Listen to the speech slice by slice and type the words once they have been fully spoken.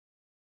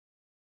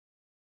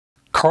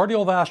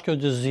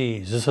Cardiovascular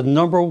disease is the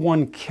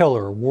 #1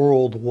 killer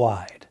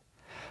worldwide.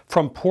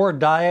 From poor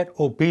diet,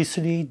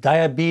 obesity,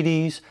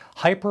 diabetes,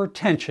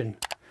 hypertension,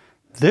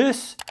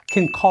 this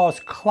can cause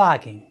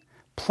clogging,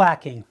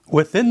 plaquing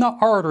within the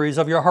arteries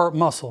of your heart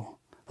muscle.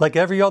 Like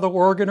every other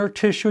organ or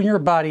tissue in your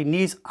body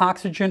needs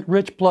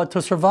oxygen-rich blood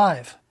to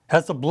survive,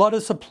 as the blood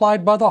is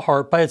supplied by the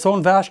heart by its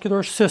own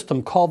vascular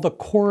system called the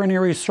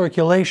coronary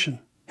circulation.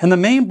 And the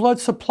main blood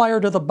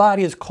supplier to the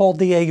body is called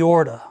the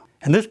aorta.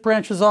 And this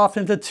branches off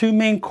into two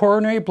main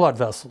coronary blood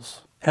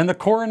vessels. And the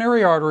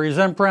coronary arteries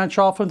then branch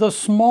off into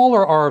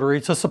smaller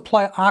arteries to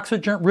supply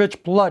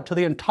oxygen-rich blood to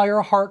the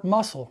entire heart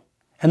muscle.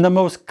 And the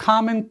most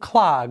common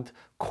clogged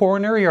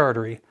coronary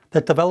artery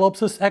that develops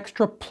this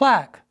extra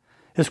plaque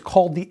is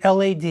called the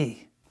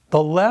LAD,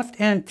 the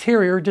left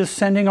anterior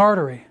descending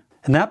artery.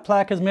 And that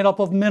plaque is made up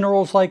of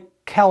minerals like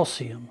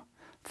calcium,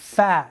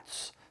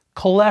 fats,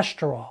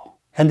 cholesterol.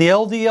 And the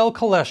LDL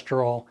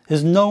cholesterol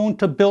is known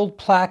to build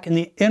plaque in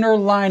the inner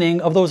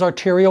lining of those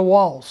arterial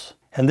walls.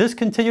 And this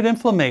continued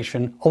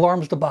inflammation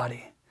alarms the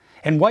body.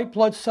 And white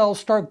blood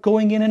cells start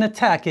going in and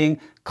attacking,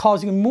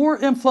 causing more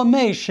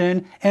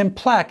inflammation and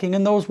plaquing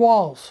in those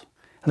walls.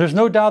 And there's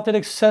no doubt that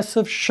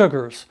excessive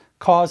sugars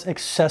cause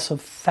excessive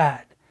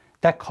fat.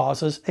 That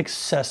causes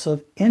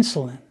excessive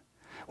insulin.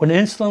 When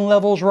insulin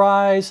levels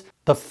rise,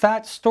 the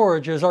fat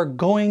storages are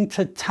going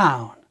to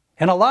town.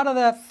 And a lot of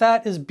that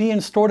fat is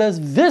being stored as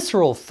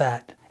visceral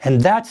fat.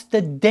 And that's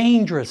the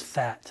dangerous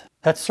fat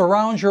that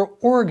surrounds your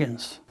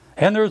organs.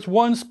 And there's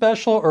one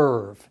special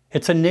herb.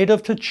 It's a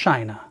native to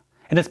China.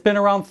 And it's been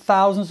around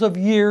thousands of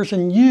years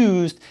and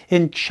used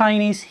in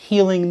Chinese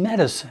healing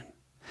medicine.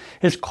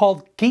 It's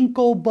called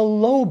ginkgo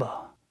biloba.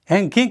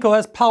 And ginkgo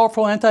has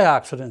powerful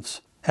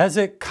antioxidants, as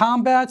it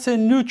combats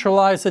and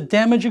neutralizes the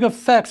damaging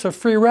effects of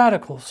free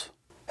radicals.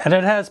 And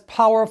it has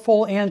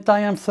powerful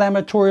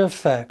anti-inflammatory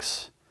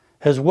effects,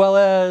 as well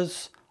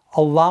as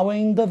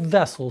allowing the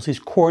vessels, these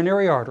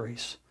coronary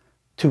arteries,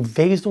 to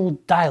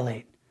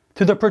vasodilate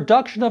through the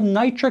production of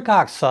nitric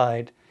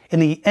oxide in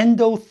the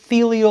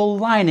endothelial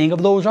lining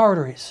of those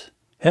arteries.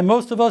 And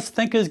most of us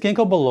think of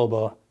ginkgo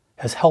biloba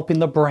as helping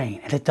the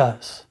brain, and it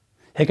does.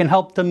 It can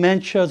help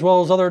dementia as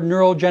well as other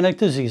neurogenic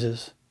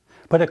diseases,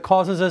 but it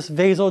causes this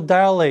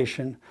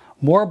vasodilation,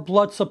 more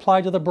blood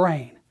supply to the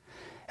brain.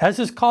 As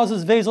this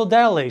causes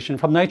vasodilation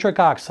from nitric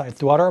oxide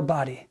throughout our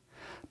body,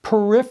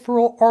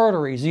 peripheral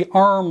arteries, the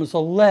arms, the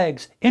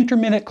legs,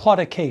 intermittent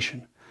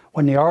claudication.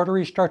 When the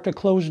arteries start to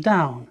close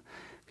down,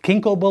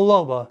 ginkgo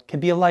biloba can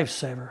be a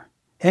lifesaver.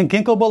 And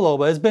ginkgo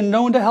biloba has been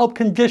known to help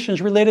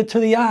conditions related to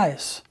the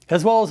eyes,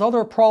 as well as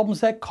other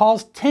problems that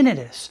cause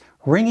tinnitus,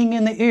 ringing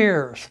in the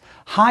ears,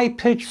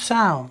 high-pitched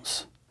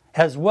sounds,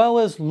 as well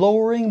as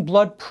lowering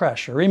blood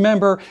pressure.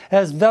 Remember,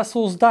 as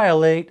vessels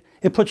dilate,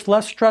 it puts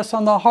less stress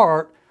on the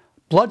heart,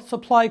 blood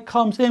supply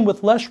comes in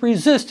with less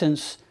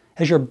resistance,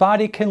 as your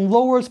body can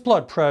lower its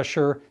blood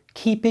pressure,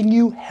 keeping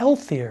you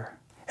healthier.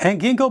 And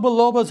ginkgo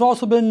biloba has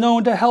also been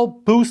known to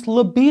help boost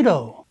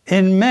libido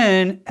in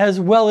men as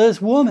well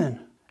as women.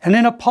 And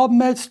in a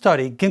PubMed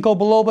study, ginkgo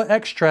biloba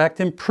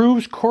extract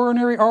improves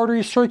coronary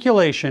artery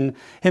circulation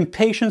in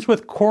patients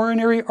with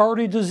coronary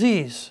artery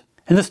disease.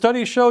 And the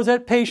study shows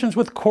that patients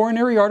with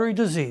coronary artery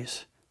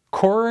disease,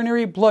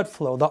 coronary blood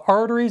flow, the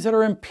arteries that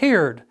are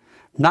impaired,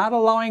 not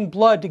allowing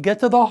blood to get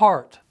to the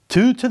heart,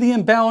 due to the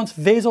imbalanced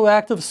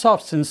vasoactive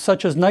substance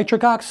such as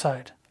nitric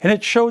oxide. And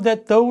it showed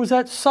that those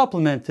that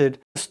supplemented,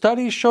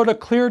 studies showed a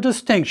clear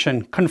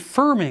distinction,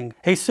 confirming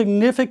a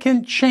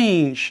significant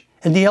change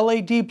in the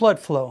LAD blood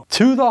flow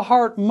to the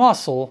heart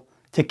muscle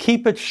to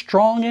keep it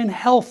strong and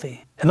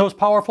healthy. And those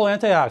powerful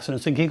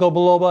antioxidants in ginkgo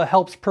biloba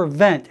helps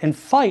prevent and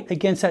fight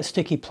against that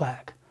sticky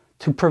plaque,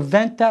 to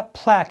prevent that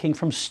plaquing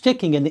from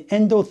sticking in the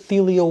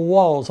endothelial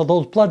walls of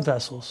those blood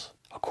vessels.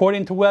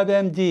 According to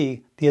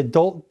WebMD, the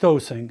adult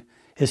dosing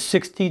is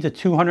 60 to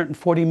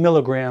 240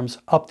 milligrams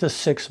up to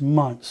 6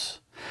 months.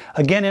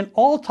 Again, in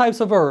all types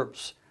of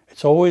herbs,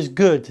 it's always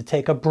good to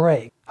take a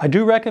break. I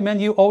do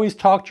recommend you always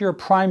talk to your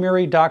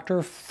primary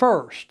doctor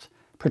first,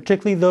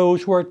 particularly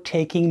those who are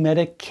taking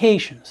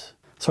medications.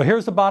 So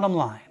here's the bottom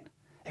line.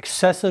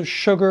 Excessive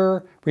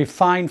sugar,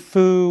 refined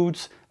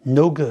foods,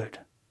 no good.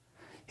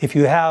 If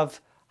you have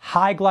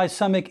high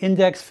glycemic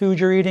index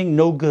foods you're eating,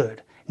 no good.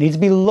 It needs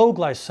to be low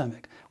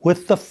glycemic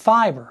with the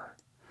fiber.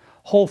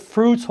 Whole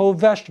fruits, whole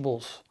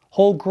vegetables,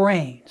 whole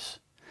grains.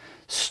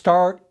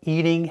 Start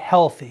eating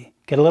healthy.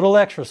 Get a little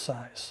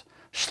exercise.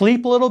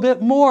 Sleep a little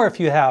bit more if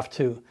you have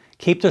to.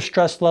 Keep the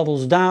stress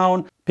levels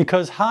down,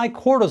 because high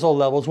cortisol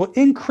levels will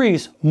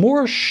increase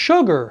more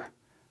sugar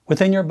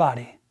within your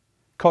body,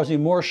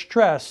 causing more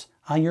stress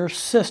on your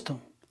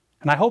system.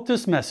 And I hope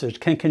this message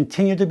can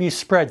continue to be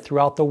spread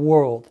throughout the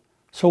world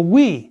so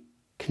we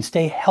can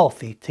stay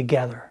healthy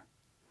together.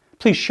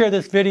 Please share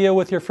this video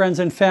with your friends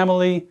and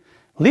family.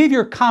 Leave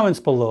your comments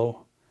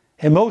below,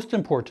 and most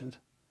important,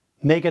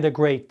 make it a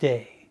great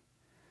day.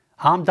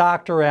 I'm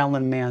Dr.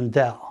 Alan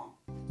Mandell.